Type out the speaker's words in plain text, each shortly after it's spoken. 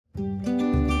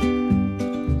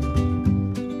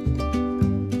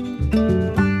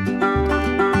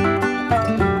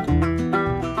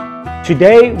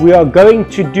Today we are going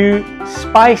to do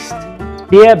spiced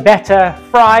beer batter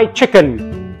fried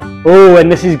chicken. Oh,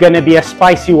 and this is going to be a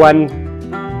spicy one.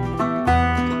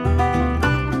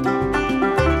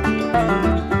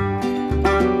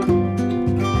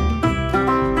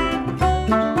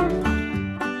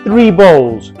 Three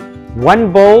bowls.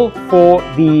 One bowl for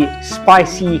the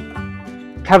spicy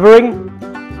covering,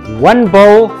 one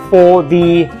bowl for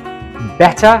the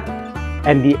batter,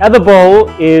 and the other bowl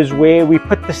is where we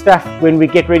put the stuff when we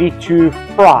get ready to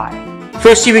fry.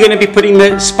 Firstly, we're going to be putting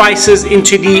the spices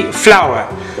into the flour.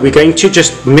 We're going to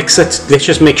just mix it. Let's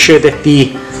just make sure that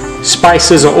the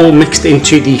spices are all mixed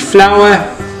into the flour.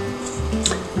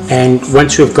 And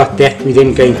once we've got that, we're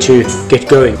then going to get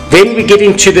going. Then we get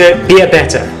into the beer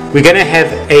batter. We're going to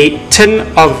have a tin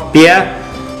of beer,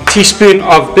 teaspoon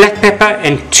of black pepper,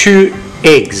 and 2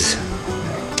 eggs.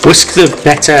 Whisk the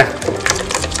batter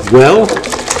well.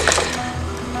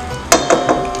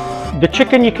 The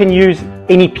chicken, you can use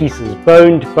any pieces,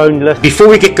 boned, boneless. Before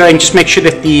we get going, just make sure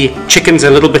that the chicken's a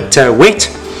little bit wet,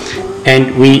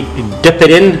 and we dip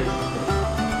it in.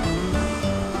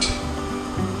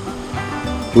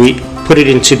 We put it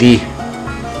into the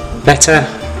batter.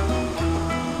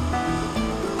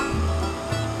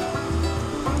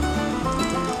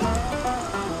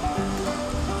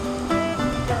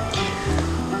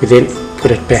 We then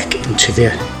put it back into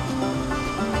there.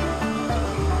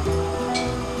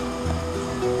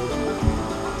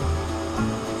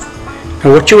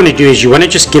 And what you want to do is you want to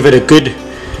just give it a good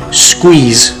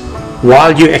squeeze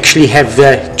while you actually have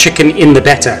the chicken in the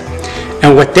batter.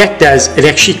 And what that does, it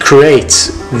actually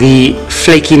creates the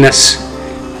flakiness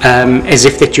as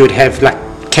if that you would have like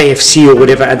KFC or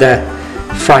whatever other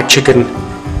fried chicken.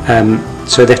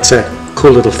 So that's a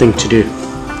cool little thing to do.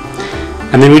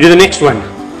 And then we do the next one.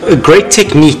 A great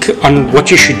technique on what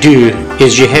you should do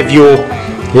is you have your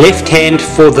left hand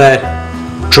for the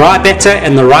dry batter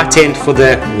and the right hand for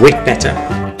the wet batter.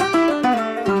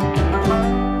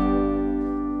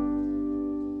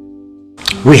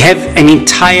 We have an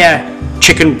entire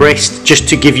chicken breast, just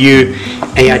to give you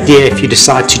an idea if you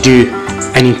decide to do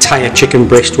an entire chicken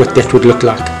breast, what that would look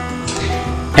like.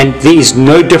 And there is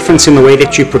no difference in the way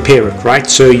that you prepare it, right?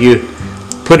 So you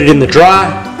put it in the dry,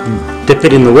 dip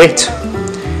it in the wet,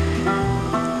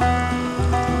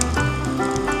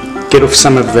 get off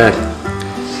some of the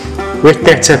wet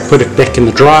batter, put it back in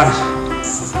the dry,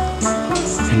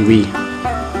 and we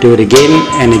do it again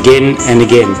and again and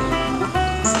again.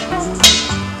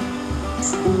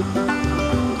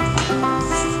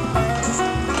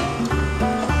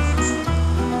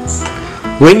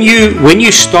 When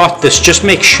you start this, just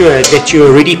make sure that you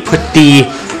already put the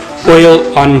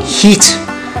oil on heat,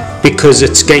 because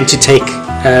it's going to take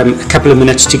a couple of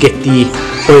minutes to get the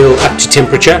oil up to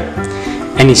temperature.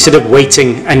 And instead of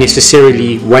waiting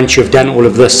unnecessarily, once you've done all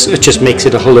of this, it just makes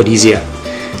it a whole lot easier.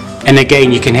 And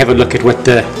again, you can have a look at what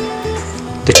the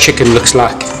chicken looks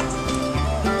like.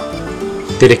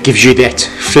 That it gives you that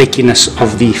flakiness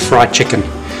of the fried chicken,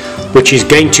 which is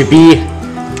going to be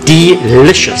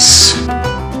delicious.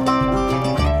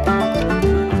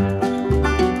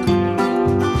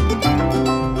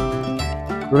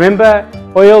 Remember,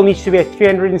 oil needs to be at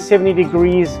 370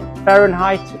 degrees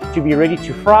Fahrenheit to be ready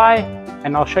to fry.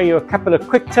 And I'll show you a couple of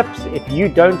quick tips if you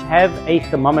don't have a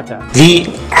thermometer. The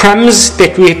crumbs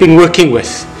that we have been working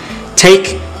with,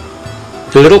 take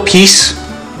a little piece,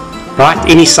 right,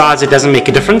 any size, it doesn't make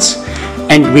a difference,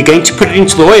 and we're going to put it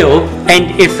into the oil,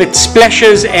 and if it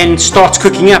splashes and starts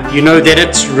cooking up, you know that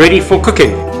it's ready for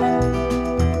cooking.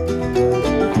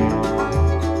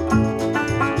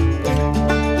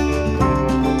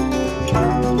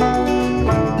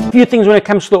 A few things when it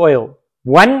comes to the oil.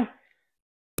 One,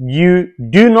 you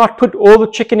do not put all the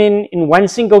chicken in one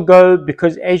single go,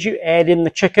 because as you add in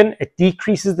the chicken, it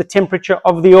decreases the temperature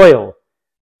of the oil.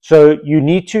 So you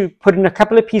need to put in a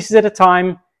couple of pieces at a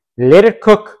time, let it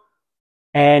cook,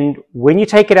 and when you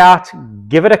take it out,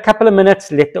 give it a couple of minutes,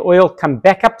 let the oil come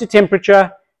back up to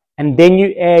temperature, and then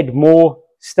you add more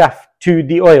stuff to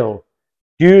the oil.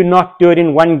 Do not do it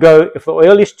in one go. If the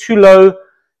oil is too low,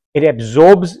 it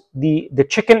absorbs, the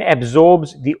chicken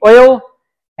absorbs the oil,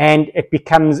 and it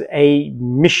becomes a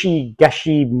mushy,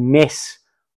 gushy mess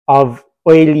of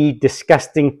oily,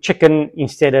 disgusting chicken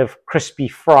instead of crispy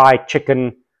fried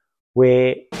chicken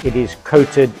where it is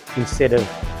coated instead of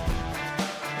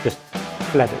just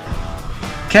flooded.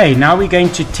 Okay, now we're going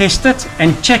to test it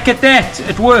and check at that.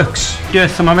 It works. Do a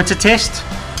thermometer test.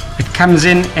 It comes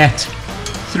in at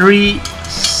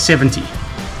 370.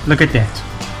 Look at that.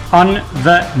 On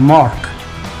the mark.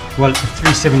 Well,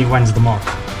 371 is the mark.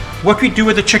 What we do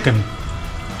with the chicken,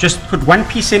 just put one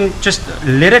piece in, just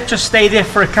let it just stay there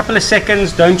for a couple of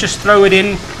seconds. Don't just throw it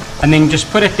in, and then just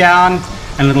put it down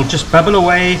and it'll just bubble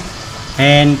away,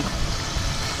 and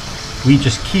we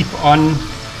just keep on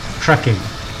trucking.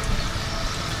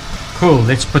 Cool,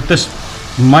 let's put this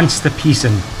monster piece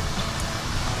in.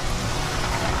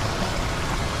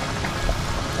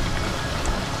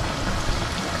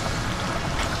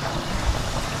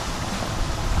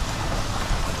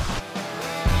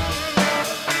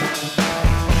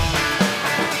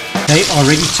 They are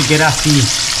ready to get out the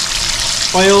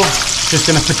oil. Just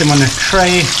going to put them on a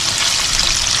tray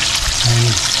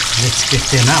and let's get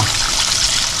them out.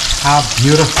 How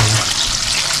beautiful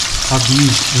are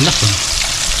these looking?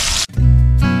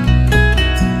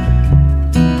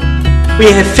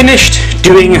 We have finished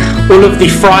doing all of the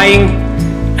frying.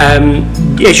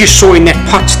 As you saw in that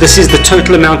pot, this is the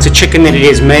total amount of chicken that it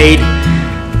has made.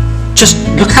 Just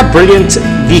look how brilliant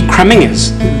the crumbing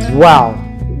is. Wow.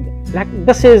 Like,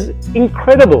 this is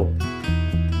incredible.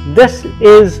 This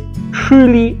is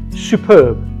truly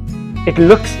superb. It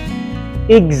looks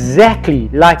exactly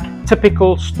like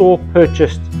typical store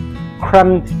purchased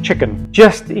crumbed chicken.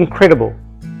 Just incredible.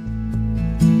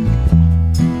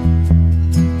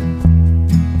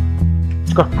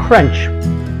 It's got crunch,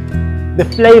 the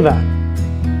flavor.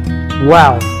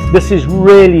 Wow, this is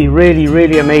really, really,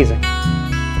 really amazing.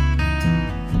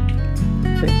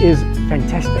 It is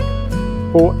fantastic.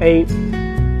 For a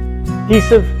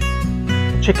piece of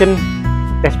chicken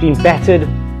that's been battered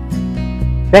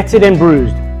and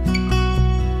bruised.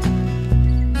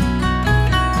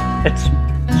 It's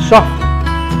soft,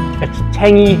 it's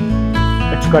tangy,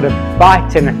 it's got a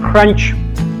bite and a crunch,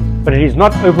 but it is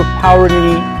not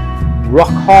overpoweringly rock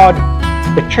hard.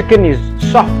 The chicken is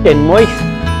soft and moist.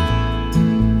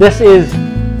 This is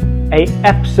an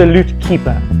absolute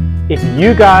keeper. If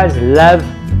you guys love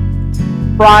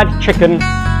fried chicken,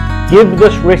 give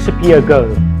this recipe a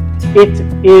go. It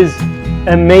is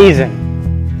amazing.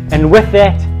 And with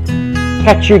that,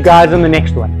 catch you guys on the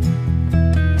next one.